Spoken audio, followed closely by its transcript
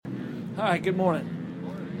All right, good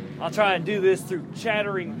morning. I'll try and do this through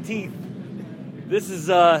chattering teeth. This is,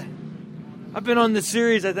 I've been on this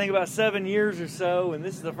series, I think, about 7 years or so, and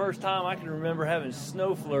this is the first time I can remember having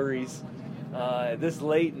snow flurries this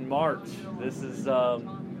late in March. This is a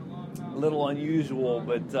little unusual,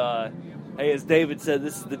 but hey, as David said,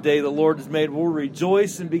 this is the day the Lord has made. We'll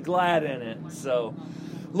rejoice and be glad in it. So,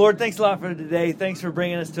 Lord, thanks a lot for today. Thanks for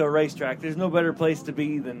bringing us to a racetrack. There's no better place to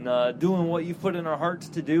be than doing what you've put in our hearts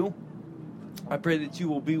to do. I pray that you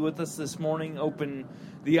will be with us this morning, open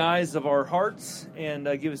the eyes of our hearts, and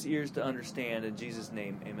give us ears to understand. In Jesus'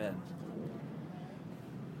 name, amen.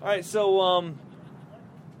 All right, so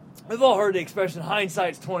we've all heard the expression,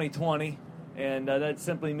 hindsight's 20/20, and that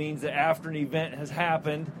simply means that after an event has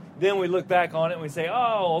happened, then we look back on it and we say,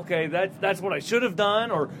 oh, okay, that's what I should have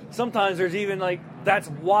done, or sometimes there's even like, that's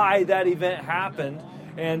why that event happened.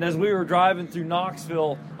 And as we were driving through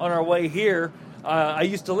Knoxville on our way here, I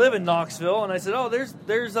used to live in Knoxville, and I said, oh, there's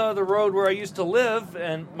the road where I used to live,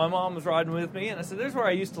 and my mom was riding with me, and I said, there's where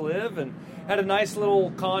I used to live, and had a nice little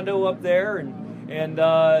condo up there, and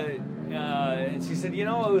she said, you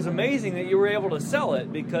know, it was amazing that you were able to sell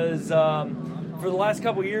it, because for the last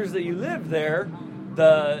couple of years that you lived there,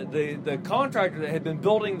 the contractor that had been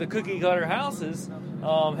building the cookie cutter houses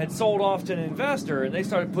had sold off to an investor, and they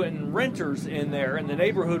started putting renters in there, and the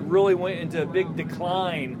neighborhood really went into a big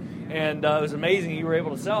decline. And it was amazing you were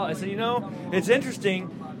able to sell it. I said, you know, it's interesting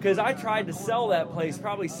because I tried to sell that place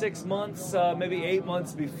probably 6 months, maybe 8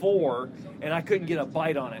 months before, and I couldn't get a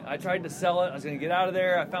bite on it. I tried to sell it. I was going to get out of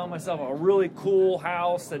there. I found myself a really cool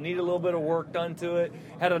house that needed a little bit of work done to it.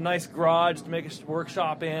 Had a nice garage to make a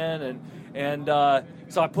workshop in, and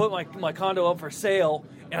so I put my condo up for sale,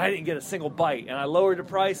 and I didn't get a single bite. And I lowered the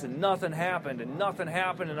price, and nothing happened. And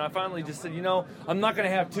I finally just said, you know, I'm not going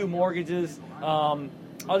to have 2 mortgages.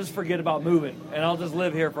 I'll just forget about moving, and I'll just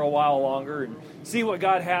live here for a while longer and see what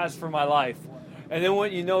God has for my life. And then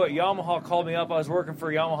when you know it, Yamaha called me up. I was working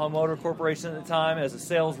for Yamaha Motor Corporation at the time as a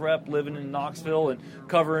sales rep living in Knoxville and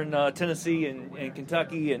covering Tennessee and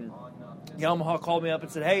Kentucky. And Yamaha called me up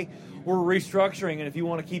and said, hey, we're restructuring, and if you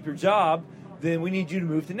want to keep your job, then we need you to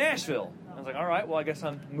move to Nashville. I was like, all right, well, I guess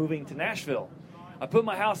I'm moving to Nashville. I put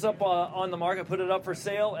my house up on the market, put it up for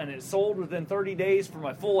sale, and it sold within 30 days for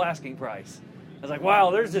my full asking price. I was like, wow,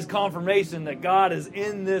 there's this confirmation that God is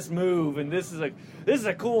in this move, and this is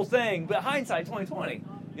a cool thing. But hindsight 20/20.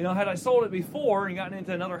 You know, had I sold it before and gotten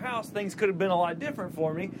into another house, things could have been a lot different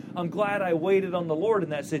for me. I'm glad I waited on the Lord in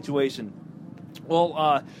that situation.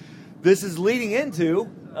 Well, this is leading into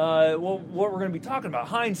what we're going to be talking about,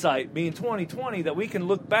 hindsight being 20/20, that we can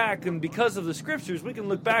look back, and because of the scriptures, we can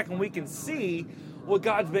look back and we can see what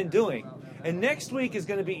God's been doing. And next week is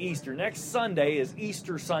going to be Easter. Next Sunday is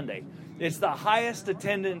Easter Sunday. It's the highest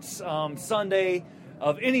attendance Sunday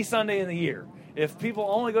of any Sunday in the year. If people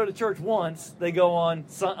only go to church once, they go on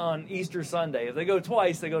Easter Sunday. If they go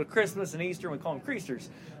twice, they go to Christmas and Easter, and we call them Creasters.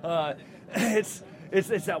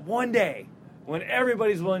 It's that one day when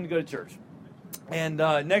everybody's willing to go to church. And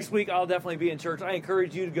next week, I'll definitely be in church. I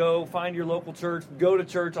encourage you to go find your local church, go to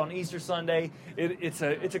church on Easter Sunday. It's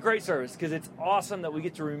a great service because it's awesome that we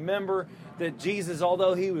get to remember that Jesus,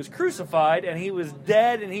 although he was crucified and he was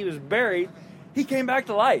dead and he was buried, he came back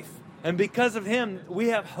to life. And because of him, we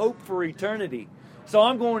have hope for eternity. So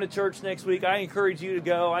I'm going to church next week. I encourage you to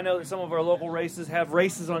go. I know that some of our local races have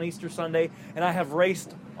races on Easter Sunday, and I have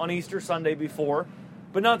raced on Easter Sunday before,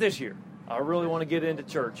 but not this year. I really want to get into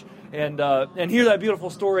church and hear that beautiful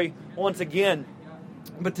story once again.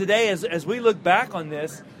 But today, as we look back on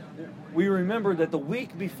this, we remember that the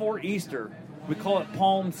week before Easter, we call it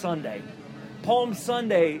Palm Sunday. Palm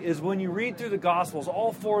Sunday is when you read through the Gospels,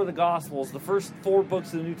 all 4 of the Gospels, the first 4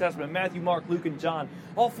 books of the New Testament, Matthew, Mark, Luke, and John,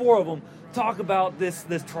 all 4 of them talk about this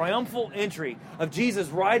triumphal entry of Jesus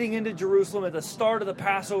riding into Jerusalem at the start of the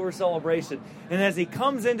Passover celebration. And as he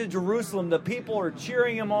comes into Jerusalem, the people are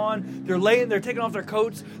cheering him on. They're taking off their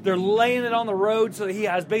coats. They're laying it on the road so that he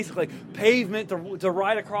has basically pavement to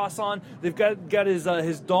ride across on. They've got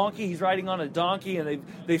his donkey. He's riding on a donkey, and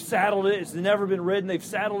they've saddled it. It's never been ridden. They've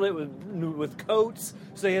saddled it with coats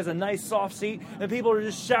so he has a nice soft seat. And people are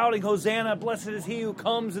just shouting, Hosanna, blessed is he who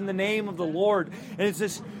comes in the name of the Lord. And it's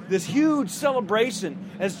this huge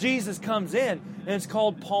celebration as Jesus comes in, and it's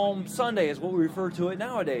called Palm Sunday is what we refer to it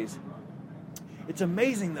nowadays. It's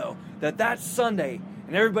amazing, though, that Sunday,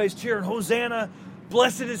 and everybody's cheering, Hosanna,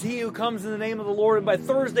 blessed is he who comes in the name of the Lord, and by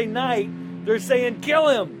Thursday night, they're saying, kill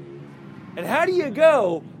him. And how do you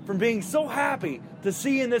go from being so happy to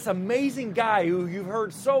seeing this amazing guy who you've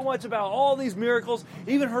heard so much about, all these miracles,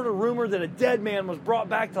 even heard a rumor that a dead man was brought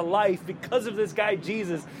back to life because of this guy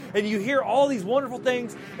Jesus, and you hear all these wonderful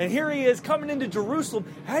things, and here he is coming into Jerusalem.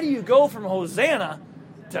 How do you go from Hosanna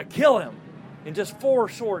to kill him in just 4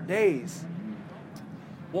 short days?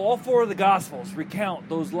 Well, all 4 of the Gospels recount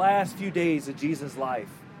those last few days of Jesus' life.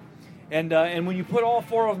 And when you put all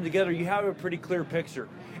 4 of them together, you have a pretty clear picture.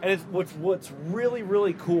 And it's what's really,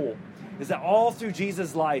 really cool is that all through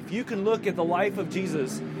Jesus' life, you can look at the life of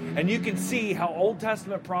Jesus and you can see how Old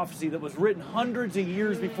Testament prophecy that was written hundreds of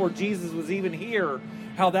years before Jesus was even here,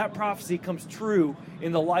 how that prophecy comes true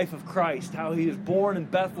in the life of Christ, how he was born in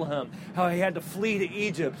Bethlehem, how he had to flee to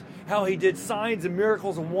Egypt, how he did signs and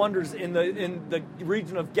miracles and wonders in the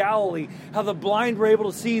region of Galilee, how the blind were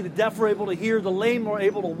able to see, the deaf were able to hear, the lame were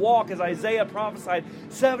able to walk, as Isaiah prophesied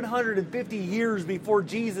 750 years before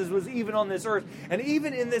Jesus was even on this earth. And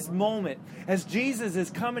even in this moment, as Jesus is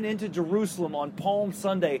coming into Jerusalem on Palm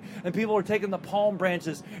Sunday, and people are taking the palm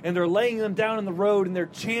branches and they're laying them down in the road and they're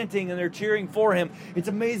chanting and they're cheering for him, it's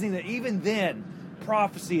amazing that even then,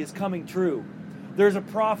 prophecy is coming true. There's a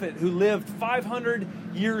prophet who lived 500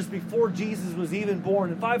 years before Jesus was even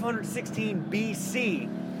born. In 516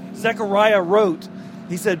 BC, Zechariah wrote,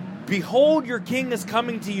 he said, "Behold, your king is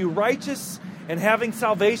coming to you, righteous and having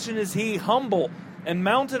salvation is he, humble and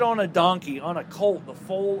mounted on a donkey, on a colt, the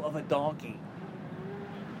foal of a donkey."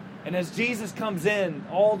 And as Jesus comes in,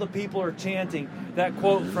 all the people are chanting that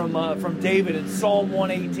quote from David in Psalm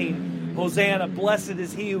 118. Hosanna, blessed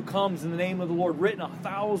is he who comes in the name of the Lord, written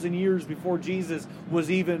 1,000 years before Jesus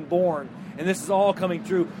was even born. And this is all coming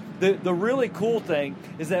true. The really cool thing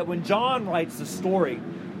is that when John writes the story,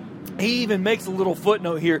 he even makes a little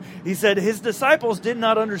footnote here. He said his disciples did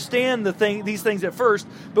not understand these things at first,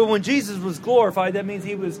 but when Jesus was glorified, that means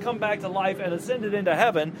he was come back to life and ascended into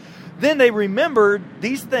heaven, then they remembered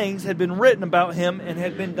these things had been written about him and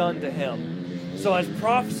had been done to him. So as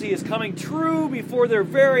prophecy is coming true before their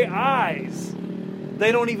very eyes,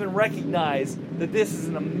 they don't even recognize that this is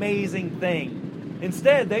an amazing thing.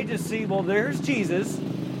 Instead, they just see, well, there's Jesus.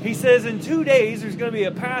 He says in 2 days there's going to be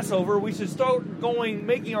a Passover. We should start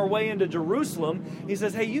making our way into Jerusalem. He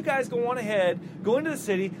says, hey, you guys go on ahead, go into the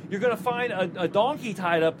city. You're going to find a donkey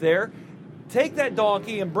tied up there. Take that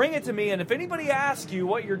donkey and bring it to me, and if anybody asks you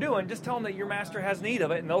what you're doing, just tell them that your master has need of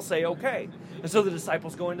it, and they'll say, okay. And so the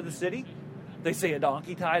disciples go into the city. They see a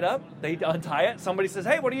donkey tied up. They untie it. Somebody says,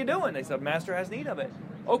 hey, what are you doing? They said, master has need of it.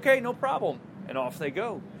 Okay, no problem. And off they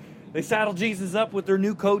go. They saddle Jesus up with their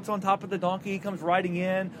new coats on top of the donkey. He comes riding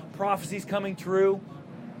in. Prophecy's coming true.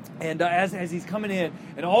 And as he's coming in,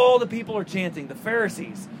 and all the people are chanting, the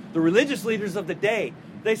Pharisees, the religious leaders of the day,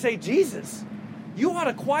 they say, Jesus, you ought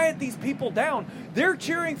to quiet these people down. They're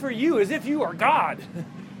cheering for you as if you are God.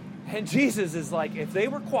 And Jesus is like, if they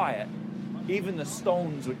were quiet, even the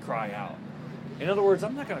stones would cry out. In other words,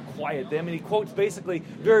 I'm not going to quiet them. And he quotes basically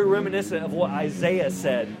very reminiscent of what Isaiah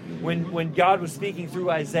said when God was speaking through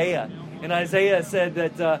Isaiah. And Isaiah said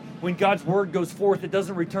that when God's word goes forth, it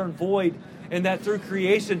doesn't return void. And that through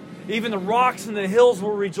creation, even the rocks and the hills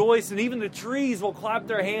will rejoice, and even the trees will clap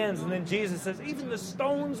their hands. And then Jesus says, even the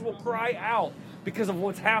stones will cry out because of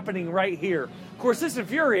what's happening right here. Of course, this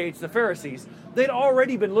infuriates the Pharisees. They'd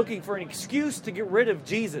already been looking for an excuse to get rid of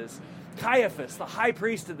Jesus. Caiaphas, the high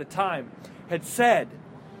priest at the time, had said,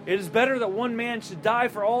 it is better that one man should die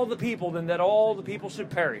for all the people than that all the people should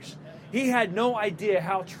perish. He had no idea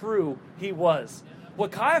how true he was.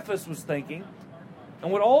 What Caiaphas was thinking,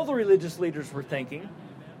 and what all the religious leaders were thinking,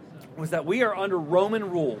 was that we are under Roman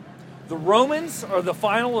rule. The Romans are the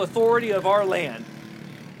final authority of our land.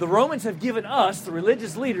 The Romans have given us, the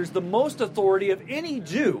religious leaders, the most authority of any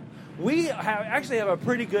Jew. We actually have a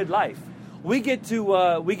pretty good life. We get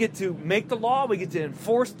to make the law. We get to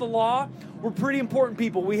enforce the law. We're pretty important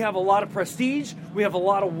people. We have a lot of prestige. We have a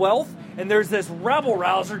lot of wealth. And there's this rebel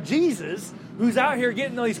rouser, Jesus, who's out here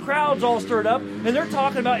getting these crowds all stirred up. And they're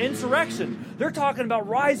talking about insurrection. They're talking about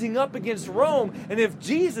rising up against Rome. And if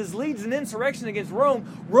Jesus leads an insurrection against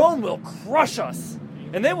Rome, Rome will crush us.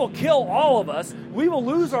 And they will kill all of us. We will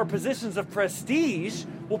lose our positions of prestige.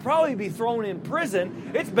 We'll probably be thrown in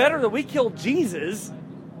prison. It's better that we kill Jesus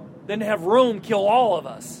than to have Rome kill all of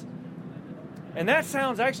us. And that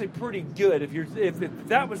sounds actually pretty good. If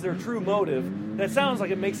that was their true motive, that sounds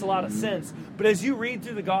like it makes a lot of sense. But as you read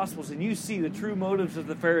through the Gospels and you see the true motives of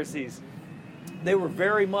the Pharisees, they were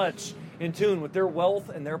very much in tune with their wealth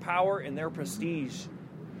and their power and their prestige.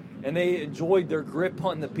 And they enjoyed their grip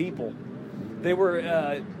on the people. They were,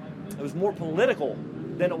 it was more political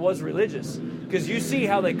than it was religious. Because you see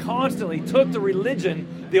how they constantly took the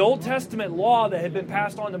religion, the Old Testament law that had been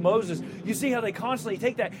passed on to Moses. You see how they constantly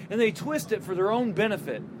take that and they twist it for their own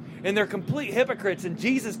benefit. And they're complete hypocrites, and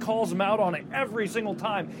Jesus calls them out on it every single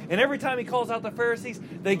time. And every time he calls out the Pharisees,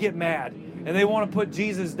 they get mad. And they want to put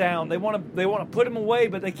Jesus down. They want to put him away,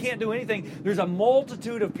 but they can't do anything. There's a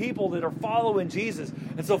multitude of people that are following Jesus.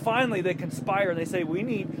 And so finally they conspire and they say, we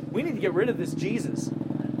need to get rid of this Jesus.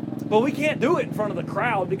 But we can't do it in front of the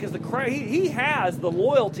crowd because the crowd, he has the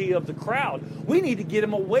loyalty of the crowd. We need to get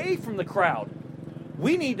him away from the crowd.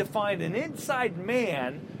 We need to find an inside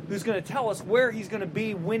man who's going to tell us where he's going to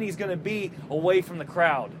be, when he's going to be, away from the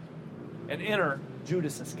crowd. And enter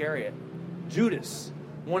Judas Iscariot. Judas,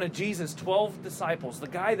 one of Jesus' 12 disciples, the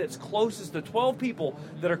guy that's closest, the 12 people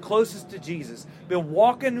that are closest to Jesus, been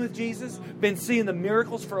walking with Jesus, been seeing the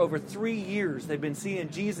miracles for over 3 years. They've been seeing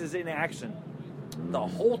Jesus in action. The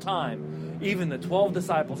whole time, even the 12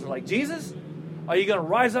 disciples are like, Jesus, are you going to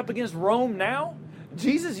rise up against Rome now?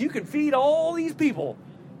 Jesus, you can feed all these people.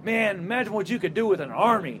 Man, imagine what you could do with an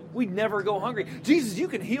army. We'd never go hungry. Jesus, you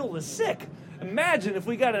can heal the sick. Imagine if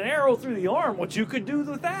we got an arrow through the arm, what you could do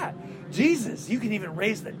with that. Jesus, you can even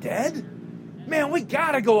raise the dead. Man, we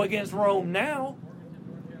got to go against Rome now.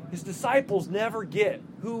 His disciples never get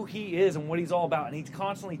who he is and what he's all about. And he's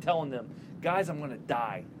constantly telling them, guys, I'm going to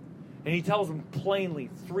die. And he tells them plainly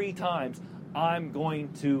 3 times, I'm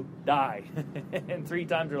going to die. And 3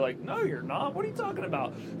 times they're like, no, you're not. What are you talking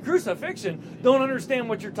about? Crucifixion. Don't understand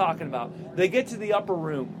what you're talking about. They get to the upper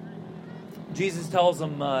room. Jesus tells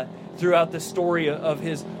them throughout the story of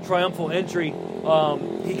his triumphal entry,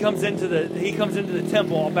 he comes into the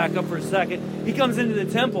temple. I'll back up for a second. He comes into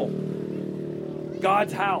the temple,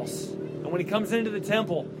 God's house. And when he comes into the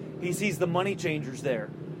temple, he sees the money changers there.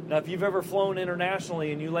 Now, if you've ever flown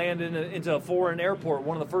internationally and you land into a foreign airport,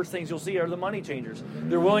 one of the first things you'll see are the money changers.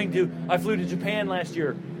 They're willing to... I flew to Japan last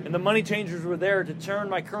year, and the money changers were there to turn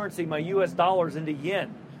my currency, my U.S. dollars, into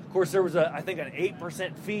yen. Of course, there was, I think, an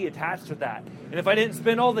 8% fee attached to that. And if I didn't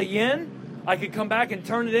spend all the yen, I could come back and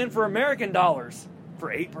turn it in for American dollars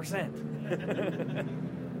for 8%.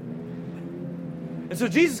 And so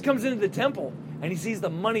Jesus comes into the temple, and he sees the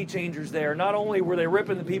money changers there. Not only were they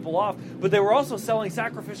ripping the people off, but they were also selling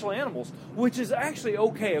sacrificial animals, which is actually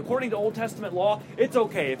okay. According to Old Testament law, it's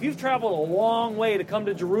okay. If you've traveled a long way to come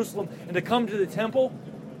to Jerusalem and to come to the temple,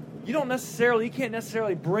 you can't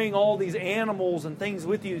necessarily bring all these animals and things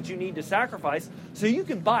with you that you need to sacrifice, so you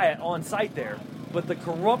can buy it on site there. But the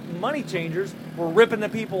corrupt money changers were ripping the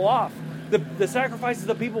people off. The sacrifices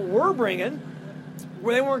the people were bringing,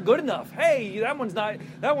 where they weren't good enough. Hey, that one's not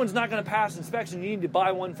going to pass inspection. You need to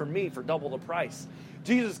buy one for me for double the price.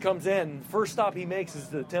 Jesus comes in. First stop he makes is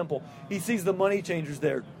to the temple. He sees the money changers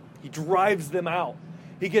there. He drives them out.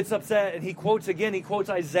 He gets upset and he quotes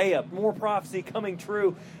Isaiah, more prophecy coming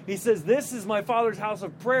true. He says, "This is my Father's house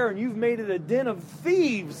of prayer, and you've made it a den of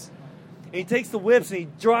thieves." And he takes the whips and he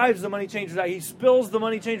drives the money changers out. He spills the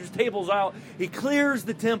money changers' tables out. He clears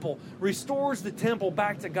the temple, restores the temple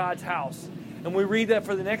back to God's house. And we read that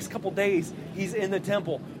for the next couple days, he's in the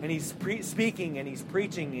temple, and he's speaking, and he's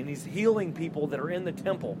preaching, and he's healing people that are in the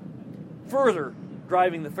temple. Further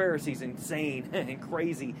driving the Pharisees insane and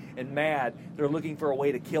crazy and mad. They're looking for a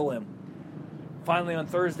way to kill him. Finally, on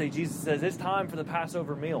Thursday, Jesus says, it's time for the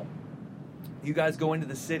Passover meal. You guys go into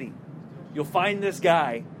the city. You'll find this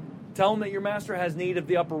guy. Tell him that your master has need of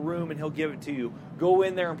the upper room, and he'll give it to you. Go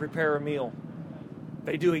in there and prepare a meal.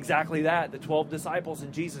 They do exactly that. The 12 disciples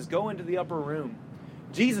and Jesus go into the upper room.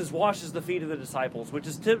 Jesus washes the feet of the disciples, which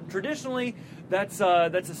is traditionally, that's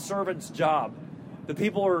a servant's job. The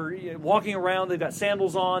people are walking around, they've got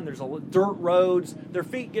sandals on, there's dirt roads, their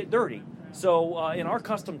feet get dirty. So in our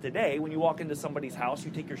custom today, when you walk into somebody's house, you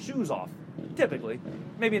take your shoes off. Typically.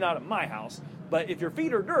 Maybe not at my house. But if your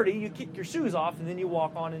feet are dirty, you kick your shoes off and then you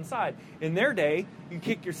walk on inside. In their day, you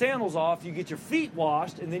kick your sandals off, you get your feet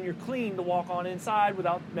washed, and then you're clean to walk on inside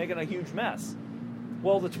without making a huge mess.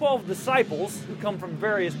 Well, the 12 disciples, who come from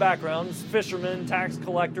various backgrounds, fishermen, tax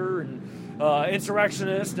collector, and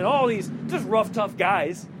insurrectionists, and all these just rough, tough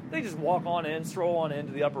guys, they just walk on in, stroll on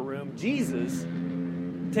into the upper room. Jesus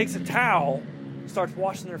takes a towel, starts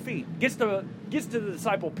washing their feet. Gets to the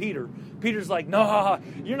disciple Peter. Peter's like, no,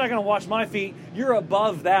 you're not going to wash my feet. You're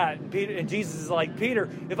above that. And Jesus is like, Peter,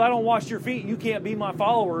 if I don't wash your feet, you can't be my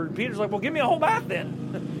follower. And Peter's like, well, give me a whole bath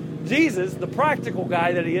then. Jesus, the practical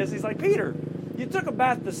guy that he is, he's like, Peter, you took a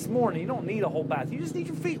bath this morning. You don't need a whole bath. You just need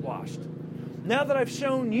your feet washed. Now that I've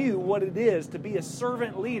shown you what it is to be a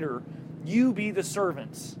servant leader, you be the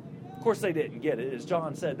servants. Of course, they didn't get it. As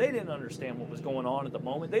John said, they didn't understand what was going on at the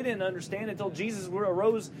moment. They didn't understand until Jesus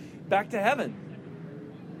arose back to heaven.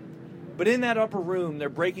 But in that upper room, they're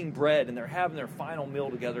breaking bread and they're having their final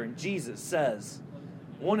meal together. And Jesus says,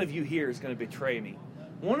 one of you here is going to betray me.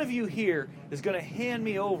 One of you here is going to hand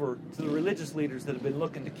me over to the religious leaders that have been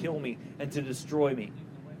looking to kill me and to destroy me.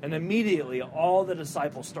 And immediately, all the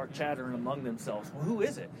disciples start chattering among themselves. Well, who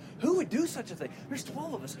is it? Who would do such a thing? There's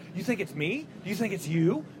 12 of us. You think it's me? Do you think it's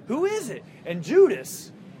you? Who is it? And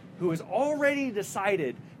Judas, who has already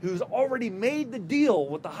decided, who's already made the deal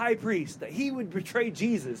with the high priest that he would betray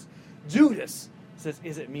Jesus, Judas says,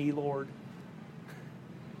 is it me, Lord?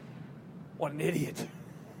 What an idiot.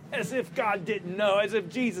 As if God didn't know, as if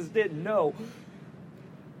Jesus didn't know.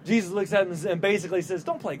 Jesus looks at him and basically says,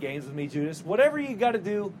 don't play games with me, Judas. Whatever you got to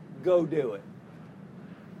do, go do it.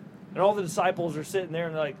 And all the disciples are sitting there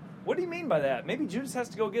and they're like, what do you mean by that? Maybe Judas has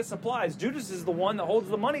to go get supplies. Judas is the one that holds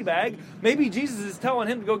the money bag. Maybe Jesus is telling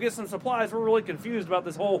him to go get some supplies. We're really confused about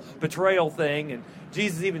this whole betrayal thing. And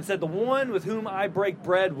Jesus even said, the one with whom I break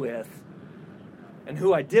bread with and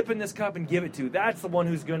who I dip in this cup and give it to, that's the one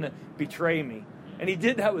who's going to betray me. And he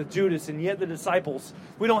did that with Judas, and yet the disciples,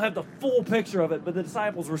 we don't have the full picture of it, but the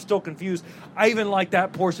disciples were still confused. I even like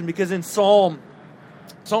that portion because in Psalm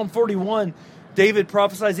 41, David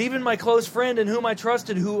prophesies, even my close friend in whom I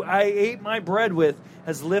trusted, who I ate my bread with,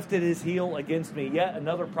 has lifted his heel against me. Yet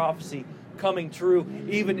another prophecy coming true,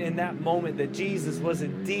 even in that moment that Jesus was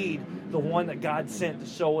indeed the one that God sent to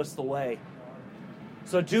show us the way.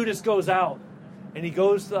 So Judas goes out, and he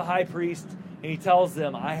goes to the high priest, and he tells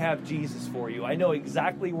them, I have Jesus for you. I know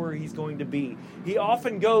exactly where he's going to be. He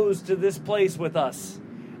often goes to this place with us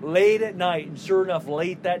late at night. And sure enough,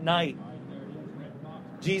 late that night,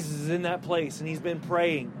 Jesus is in that place and he's been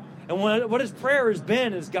praying. And what his prayer has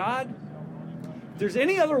been is, God, if there's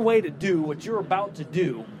any other way to do what you're about to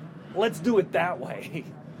do, let's do it that way.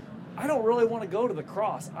 I don't really want to go to the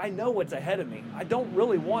cross. I know what's ahead of me. I don't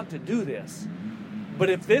really want to do this.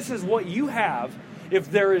 But if this is what you have, if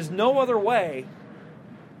there is no other way,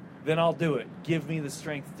 then I'll do it. Give me the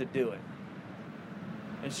strength to do it.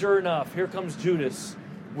 And sure enough, here comes Judas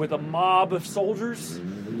with a mob of soldiers,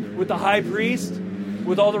 with the high priest,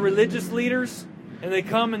 with all the religious leaders, and they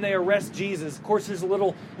come and they arrest Jesus. Of course, there's a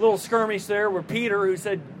little skirmish there where Peter, who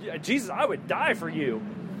said, Jesus, I would die for you.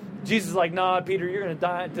 Jesus is like, nah, Peter, you're going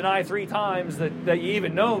to deny 3 times that you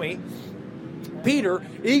even know me. Peter,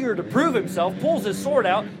 eager to prove himself, pulls his sword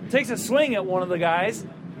out, takes a swing at one of the guys,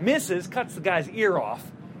 misses, cuts the guy's ear off.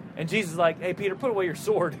 And Jesus is like, hey, Peter, put away your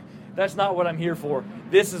sword. That's not what I'm here for.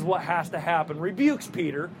 This is what has to happen. Rebukes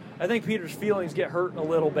Peter. I think Peter's feelings get hurt a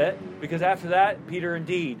little bit because after that, Peter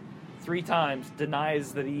indeed 3 times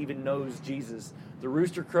denies that he even knows Jesus. The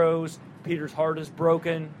rooster crows. Peter's heart is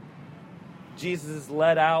broken. Jesus is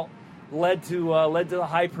led to the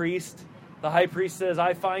high priest. The high priest says,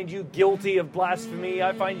 I find you guilty of blasphemy.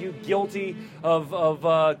 I find you guilty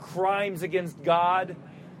of crimes against God.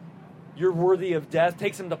 You're worthy of death.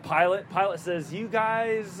 Takes him to Pilate. Pilate says, you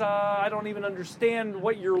guys, I don't even understand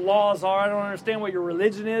what your laws are. I don't understand what your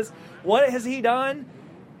religion is. What has he done?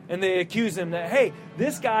 And they accuse him that, hey,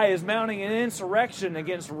 this guy is mounting an insurrection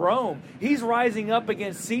against Rome. He's rising up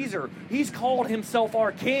against Caesar. He's called himself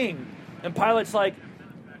our king. And Pilate's like,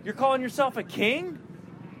 you're calling yourself a king?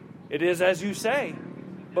 It is as you say,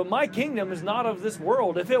 but my kingdom is not of this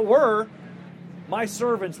world. If it were, my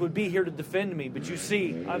servants would be here to defend me. But you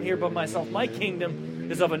see, I'm here by myself. My kingdom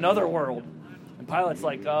is of another world. And Pilate's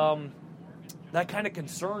like, that kind of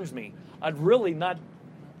concerns me. I really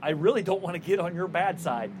don't want to get on your bad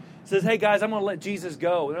side. Says, hey guys, I'm going to let Jesus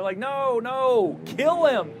go. And they're like, no, kill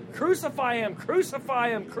him, crucify him,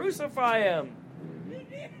 crucify him, crucify him.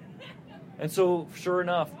 And so, sure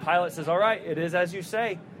enough, Pilate says, all right, it is as you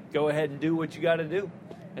say. Go ahead and do what you got to do.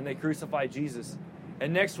 And they crucify Jesus.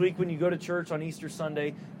 And next week when you go to church on Easter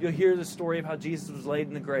Sunday, you'll hear the story of how Jesus was laid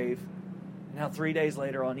in the grave. And how 3 days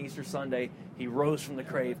later on Easter Sunday, he rose from the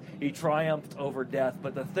grave. He triumphed over death.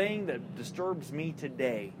 But the thing that disturbs me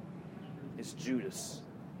today is Judas.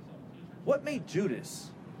 What made Judas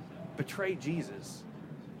betray Jesus?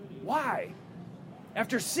 Why?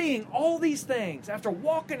 After seeing all these things, after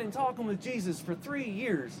walking and talking with Jesus for 3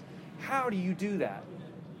 years, how do you do that?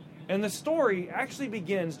 And the story actually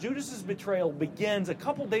begins, Judas's betrayal begins a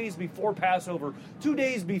couple days before Passover, 2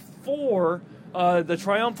 days before the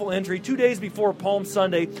triumphal entry, 2 days before Palm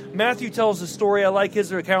Sunday. Matthew tells the story. I like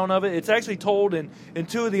his account of it. It's actually told in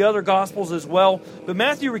 2 of the other Gospels as well. But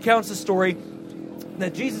Matthew recounts the story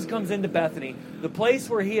that Jesus comes into Bethany, the place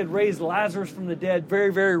where he had raised Lazarus from the dead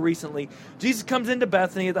very, very recently. Jesus comes into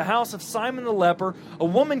Bethany at the house of Simon the leper. A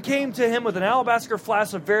woman came to him with an alabaster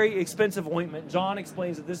flask of very expensive ointment. John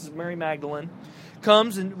explains that this is Mary Magdalene.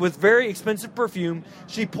 Comes with very expensive perfume.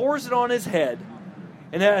 She pours it on his head.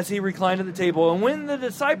 and as he reclined at the table. And when the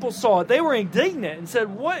disciples saw it, they were indignant and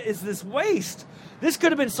said, "What is this waste? This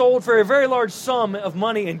could have been sold for a very large sum of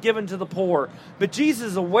money and given to the poor." But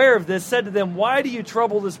Jesus, aware of this, said to them, "Why do you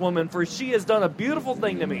trouble this woman? For she has done a beautiful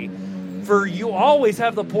thing to me. For you always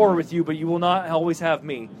have the poor with you, but you will not always have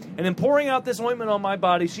me. And in pouring out this ointment on my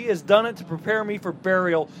body, she has done it to prepare me for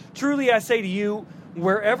burial. Truly I say to you,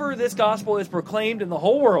 wherever this gospel is proclaimed in the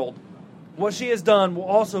whole world, what she has done will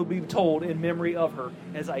also be told in memory of her,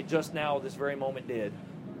 as I just now, this very moment, did."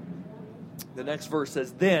 The next verse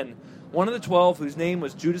says, "Then one of the 12, whose name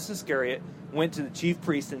was Judas Iscariot, went to the chief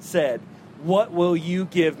priest and said, 'What will you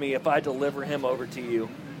give me if I deliver him over to you?'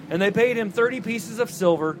 And they paid him 30 pieces of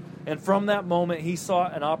silver, and from that moment he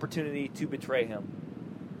sought an opportunity to betray him."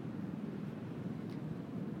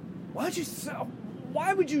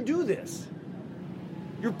 Why would you do this?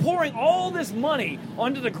 You're pouring all this money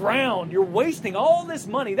onto the ground. You're wasting all this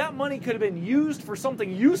money. That money could have been used for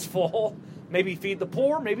something useful. Maybe feed the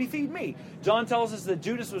poor, maybe feed me. John tells us that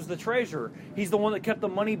Judas was the treasurer. He's the one that kept the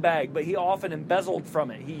money bag, but he often embezzled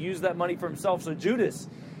from it. He used that money for himself. So Judas,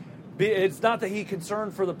 it's not that he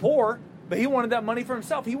concerned for the poor, but he wanted that money for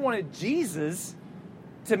himself. He wanted Jesus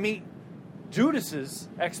to meet Judas's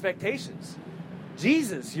expectations.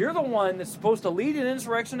 Jesus, you're the one that's supposed to lead an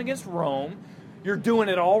insurrection against Rome. You're doing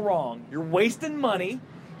it all wrong. You're wasting money.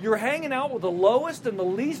 You're hanging out with the lowest and the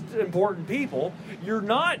least important people. You're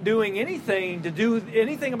not doing anything to do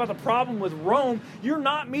anything about the problem with Rome. You're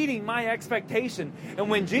not meeting my expectation. And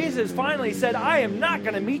when Jesus finally said, "I am not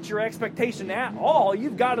going to meet your expectation at all.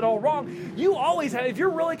 You've got it all wrong." You always have, if you're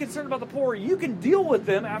really concerned about the poor, you can deal with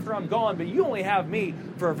them after I'm gone, but you only have me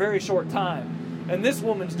for a very short time. And this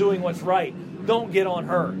woman's doing what's right. Don't get on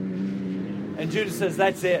her. And Judas says,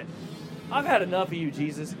 "That's it. I've had enough of you,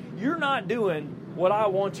 Jesus. You're not doing what I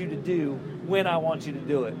want you to do when I want you to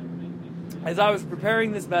do it." As I was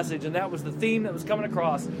preparing this message, and that was the theme that was coming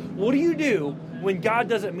across, what do you do when God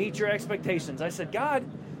doesn't meet your expectations? I said, "God,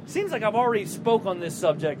 seems like I've already spoke on this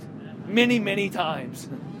subject many, many times."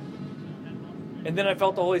 And then I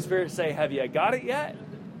felt the Holy Spirit say, "Have you got it yet?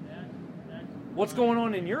 What's going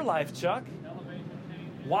on in your life, Chuck?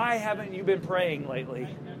 Why haven't you been praying lately?"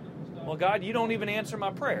 "Well, God, you don't even answer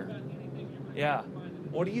my prayer." Yeah.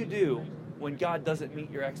 What do you do when God doesn't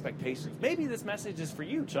meet your expectations? Maybe this message is for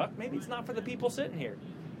you, Chuck. Maybe it's not for the people sitting here.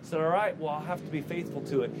 So, all right, well, I'll have to be faithful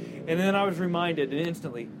to it. And then I was reminded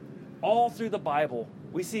instantly, all through the Bible,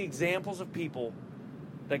 we see examples of people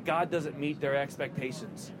that God doesn't meet their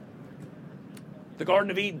expectations. The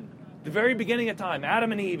Garden of Eden, the very beginning of time,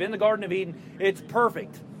 Adam and Eve in the Garden of Eden, it's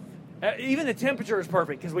perfect. Even the temperature is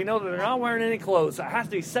perfect because we know that they're not wearing any clothes. So it has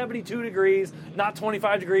to be 72 degrees, not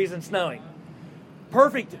 25 degrees and snowing.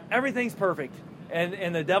 Perfect. Everything's perfect.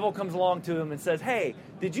 And the devil comes along to him and says, "Hey,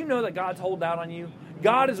 did you know that God's holding out on you?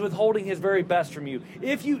 God is withholding his very best from you.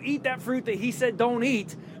 If you eat that fruit that he said don't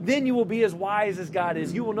eat, then you will be as wise as God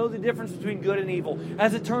is. You will know the difference between good and evil."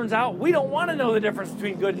 As it turns out, we don't want to know the difference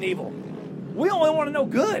between good and evil. We only want to know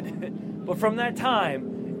good. But from that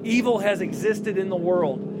time, evil has existed in the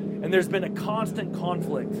world. And there's been a constant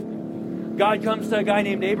conflict. God comes to a guy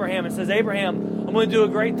named Abraham and says, "Abraham, I'm going to do a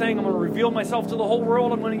great thing. I'm going to reveal myself to the whole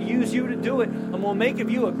world. I'm going to use you to do it. I'm going to make of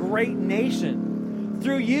you a great nation.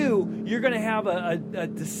 Through you, you're going to have a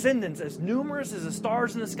descendants as numerous as the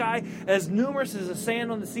stars in the sky, as numerous as the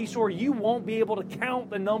sand on the seashore. You won't be able to count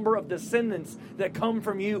the number of descendants that come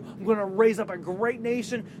from you. I'm going to raise up a great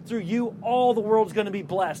nation. Through you, all the world's going to be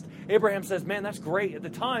blessed." Abraham says, "Man, that's great." At the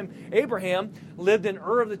time, Abraham lived in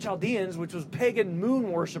Ur of the Chaldeans, which was pagan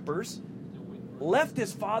moon worshipers, left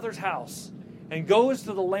his father's house, and goes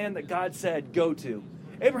to the land that God said, "Go to."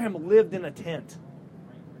 Abraham lived in a tent.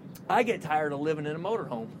 I get tired of living in a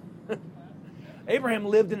motorhome. Abraham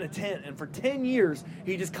lived in a tent, and for 10 years,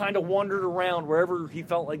 he just kind of wandered around wherever he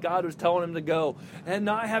felt like God was telling him to go, and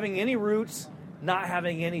not having any roots, not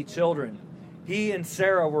having any children. He and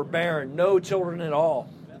Sarah were barren, no children at all.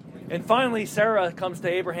 And finally, Sarah comes to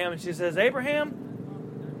Abraham, and she says, "Abraham,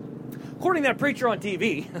 according to that preacher on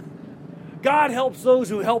TV, God helps those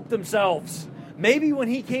who help themselves. Maybe when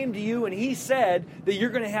he came to you and he said that you're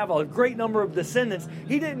going to have a great number of descendants,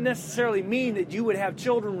 he didn't necessarily mean that you would have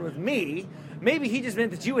children with me. Maybe he just meant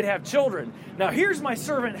that you would have children. Now here's my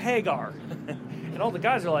servant Hagar." And all the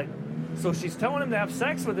guys are like, "So she's telling him to have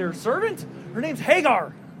sex with her servant? Her name's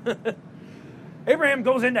Hagar." Abraham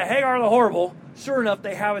goes into Hagar the horrible. Sure enough,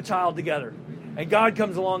 they have a child together. And God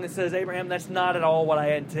comes along and says, "Abraham, that's not at all what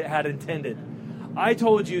I had intended. I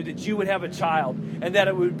told you that you would have a child and that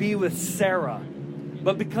it would be with Sarah.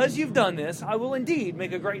 But because you've done this, I will indeed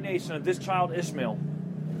make a great nation of this child Ishmael."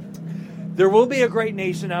 There will be a great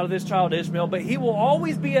nation out of this child Ishmael, but he will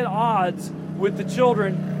always be at odds with the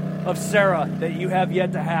children of Sarah that you have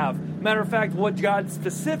yet to have. Matter of fact, what God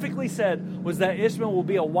specifically said was that Ishmael will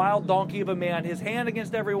be a wild donkey of a man, his hand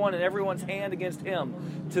against everyone and everyone's hand against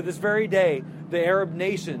him. To this very day, the Arab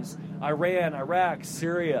nations, Iran, Iraq,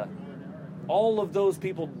 Syria, all of those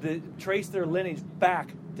people trace their lineage back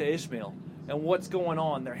to Ishmael. And what's going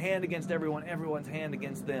on? Their hand against everyone, everyone's hand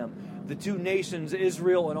against them. The two nations,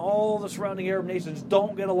 Israel and all the surrounding Arab nations,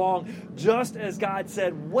 don't get along, just as God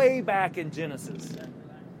said way back in Genesis.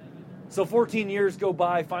 So 14 years go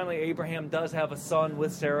by. Finally, Abraham does have a son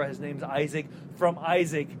with Sarah. His name's Isaac. From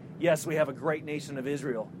Isaac, yes, we have a great nation of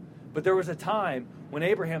Israel. But there was a time when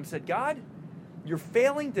Abraham said, God, you're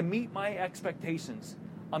failing to meet my expectations.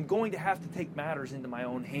 I'm going to have to take matters into my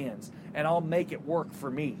own hands, and I'll make it work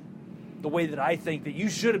for me the way that I think that you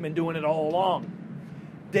should have been doing it all along.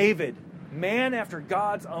 David, man after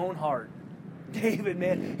God's own heart. David,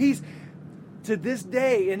 man, he's, to this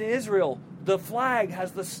day in Israel, the flag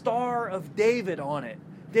has the Star of David on it.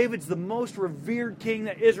 David's the most revered king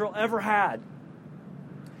that Israel ever had.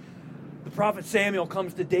 The prophet Samuel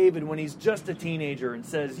comes to David when he's just a teenager and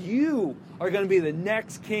says, you are going to be the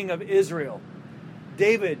next king of Israel.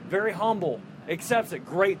 David, very humble, accepts it.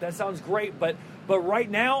 Great, that sounds great, but right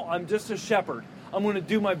now I'm just a shepherd. I'm going to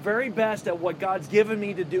do my very best at what God's given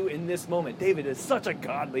me to do in this moment. David is such a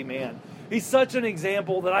godly man. He's such an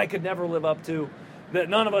example that I could never live up to, that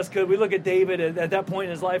none of us could. We look at David at that point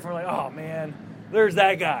in his life and we're like, oh man, there's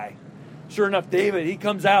that guy. Sure enough, David, he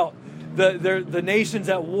comes out. The nation's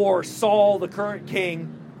at war. Saul, the current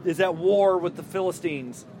king, is at war with the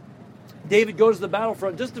Philistines. David goes to the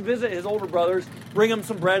battlefront just to visit his older brothers, bring them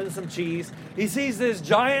some bread and some cheese. He sees this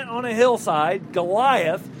giant on a hillside,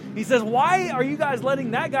 Goliath. He says, why are you guys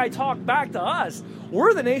letting that guy talk back to us?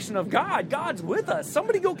 We're the nation of God. God's with us.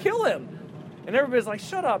 Somebody go kill him. And everybody's like,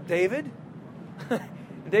 shut up, David.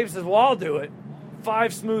 And David says, well, I'll do it.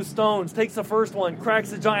 5 smooth stones, takes the first one,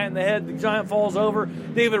 cracks the giant in the head. The giant falls over.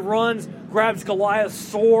 David runs, grabs Goliath's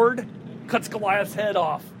sword, cuts Goliath's head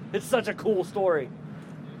off. It's such a cool story.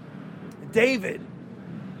 David,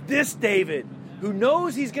 this David, who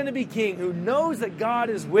knows he's going to be king, who knows that God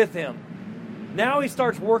is with him, now he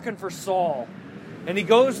starts working for Saul. And he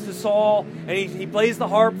goes to Saul, and he plays the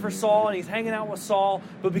harp for Saul, and he's hanging out with Saul.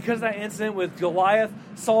 But because of that incident with Goliath,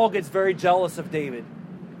 Saul gets very jealous of David.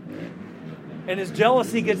 And his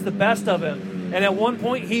jealousy gets the best of him. And at one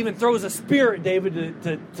point, he even throws a spear at David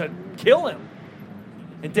to kill him.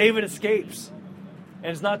 And David escapes.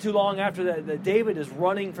 And it's not too long after that David is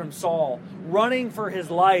running from Saul, running for his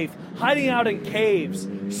life, hiding out in caves,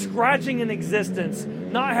 scratching in existence,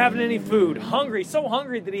 not having any food, hungry, so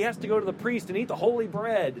hungry that he has to go to the priest and eat the holy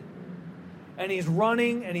bread. And he's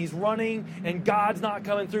running, and God's not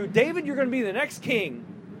coming through. David, you're going to be the next king.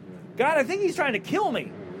 God, I think he's trying to kill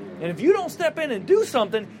me. And if you don't step in and do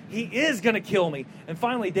something, he is going to kill me. And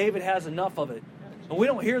finally, David has enough of it. And we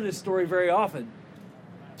don't hear this story very often.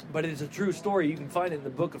 But it's a true story. You can find it in the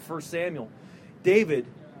book of 1 Samuel. David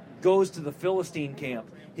goes to the Philistine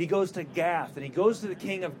camp. He goes to Gath, and he goes to the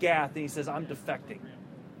king of Gath, and he says, I'm defecting.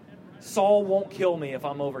 Saul won't kill me if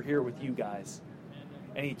I'm over here with you guys.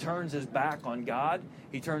 And he turns his back on God.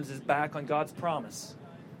 He turns his back on God's promise.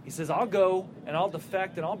 He says, I'll go, and I'll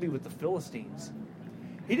defect, and I'll be with the Philistines.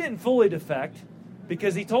 He didn't fully defect,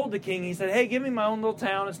 because he told the king, he said, hey, give me my own little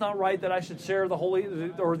town. It's not right that I should share the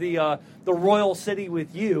royal city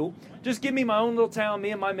with you. Just give me my own little town.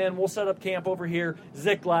 Me and my men, we'll set up camp over here,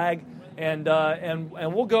 Ziklag, and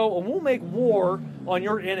we'll go and we'll make war on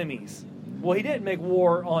your enemies. Well, he didn't make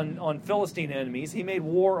war on Philistine enemies. He made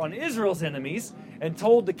war on Israel's enemies and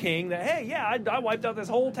told the king that, hey, yeah, I wiped out this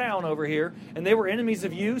whole town over here, and they were enemies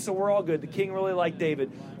of you, so we're all good. The king really liked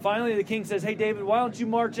David. Finally, the king says, hey, David, why don't you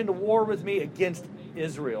march into war with me against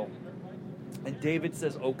Israel? And David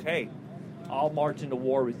says, okay, I'll march into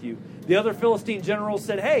war with you. The other Philistine generals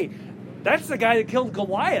said, hey, that's the guy that killed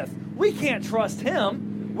Goliath. We can't trust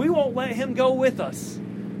him. We won't let him go with us.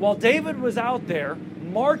 While David was out there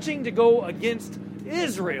marching to go against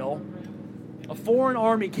Israel, a foreign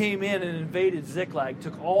army came in and invaded Ziklag,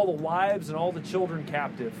 took all the wives and all the children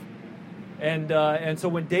captive. And so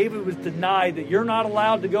when David was denied that you're not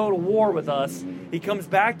allowed to go to war with us, he comes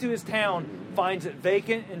back to his town, finds it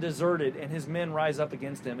vacant and deserted, and his men rise up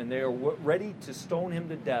against him, and they are ready to stone him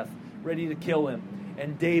to death, ready to kill him.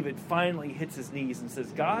 And David finally hits his knees and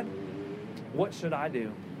says, God, what should I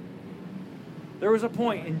do? There was a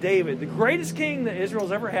point in David, the greatest king that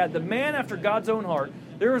Israel's ever had, the man after God's own heart,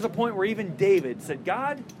 there was a point where even David said,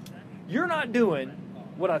 God, you're not doing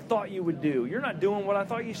what I thought you would do. You're not doing what I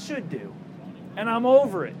thought you should do. And I'm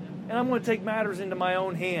over it. and I'm going to take matters into my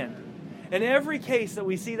own hand. In every case that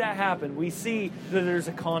we see that happen, we see that there's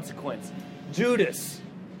a consequence. Judas,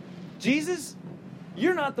 Jesus,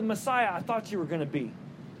 you're not the Messiah I thought you were going to be.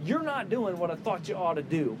 You're not doing what I thought you ought to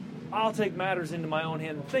do. I'll take matters into my own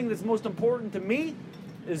hand. The thing that's most important to me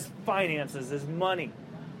is finances, is money.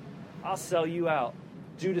 I'll sell you out.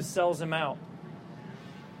 Judas sells him out.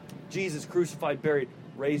 Jesus, crucified, buried,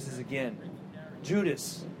 raises again.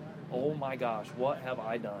 Judas, oh my gosh, what have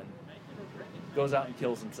I done? Goes out and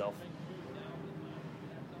kills himself.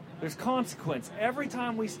 There's consequence. Every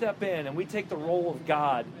time we step in and we take the role of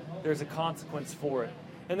God, there's a consequence for it.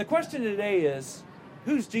 And the question today is,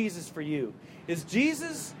 who's Jesus for you? Is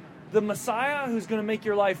Jesus the Messiah who's going to make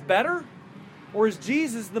your life better? Or is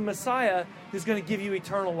Jesus the Messiah who's going to give you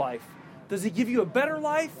eternal life? Does he give you a better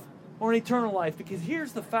life or an eternal life? Because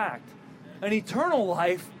here's the fact. An eternal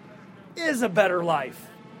life is a better life.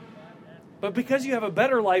 But because you have a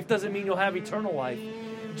better life doesn't mean you'll have eternal life.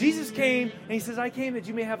 Jesus came and he says, I came that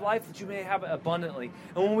you may have life, that you may have it abundantly.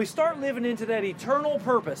 And when we start living into that eternal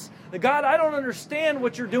purpose, that God, I don't understand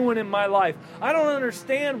what you're doing in my life. I don't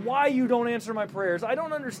understand why you don't answer my prayers. I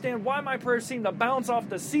don't understand why my prayers seem to bounce off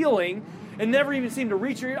the ceiling and never even seem to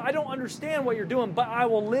reach your ear. I don't understand what you're doing, but I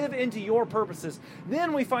will live into your purposes.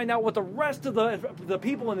 Then we find out what the rest of the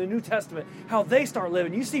people in the New Testament, how they start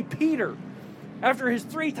living. You see Peter, after his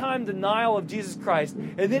 3-time denial of Jesus Christ,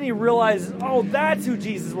 and then he realizes, oh, that's who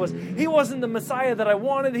Jesus was. He wasn't the Messiah that I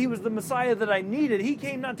wanted. He was the Messiah that I needed. He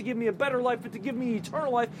came not to give me a better life, but to give me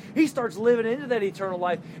eternal life. He starts living into that eternal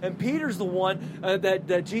life. And Peter's the one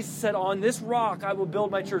that Jesus said, on this rock I will build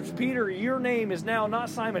my church. Peter, your name is now not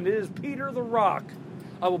Simon. It is Peter the rock.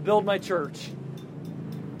 I will build my church.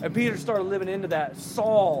 And Peter started living into that.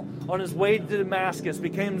 Saul, on his way to Damascus,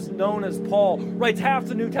 became known as Paul. Writes half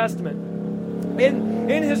the New Testament.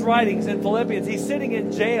 In his writings in Philippians, he's sitting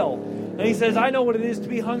in jail. And he says, I know what it is to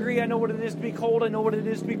be hungry. I know what it is to be cold. I know what it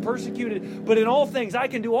is to be persecuted. But in all things, I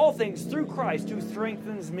can do all things through Christ who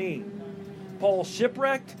strengthens me. Paul's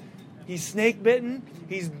shipwrecked. He's snake bitten.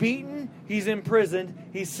 He's beaten. He's imprisoned.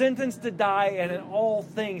 He's sentenced to die. And in all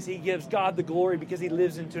things, he gives God the glory because he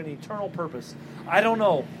lives into an eternal purpose. I don't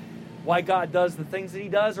know why God does the things that he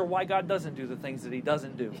does or why God doesn't do the things that he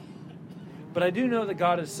doesn't do. But I do know that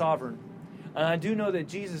God is sovereign. And I do know that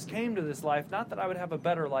Jesus came to this life, not that I would have a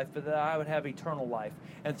better life, but that I would have eternal life.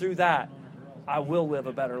 And through that, I will live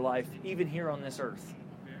a better life, even here on this earth.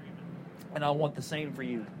 And I want the same for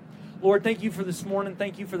you. Lord, thank you for this morning.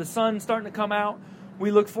 Thank you for the sun starting to come out.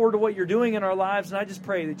 We look forward to what you're doing in our lives, and I just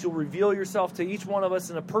pray that you'll reveal yourself to each one of us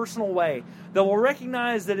in a personal way, that we'll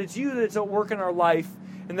recognize that it's you that's at work in our life,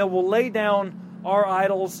 and that we'll lay down our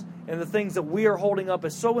idols and the things that we are holding up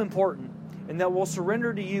as so important, and that we'll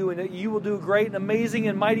surrender to you, and that you will do great and amazing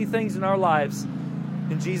and mighty things in our lives.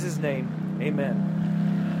 In Jesus' name,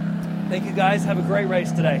 amen. Thank you guys. Have a great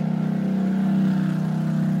race today.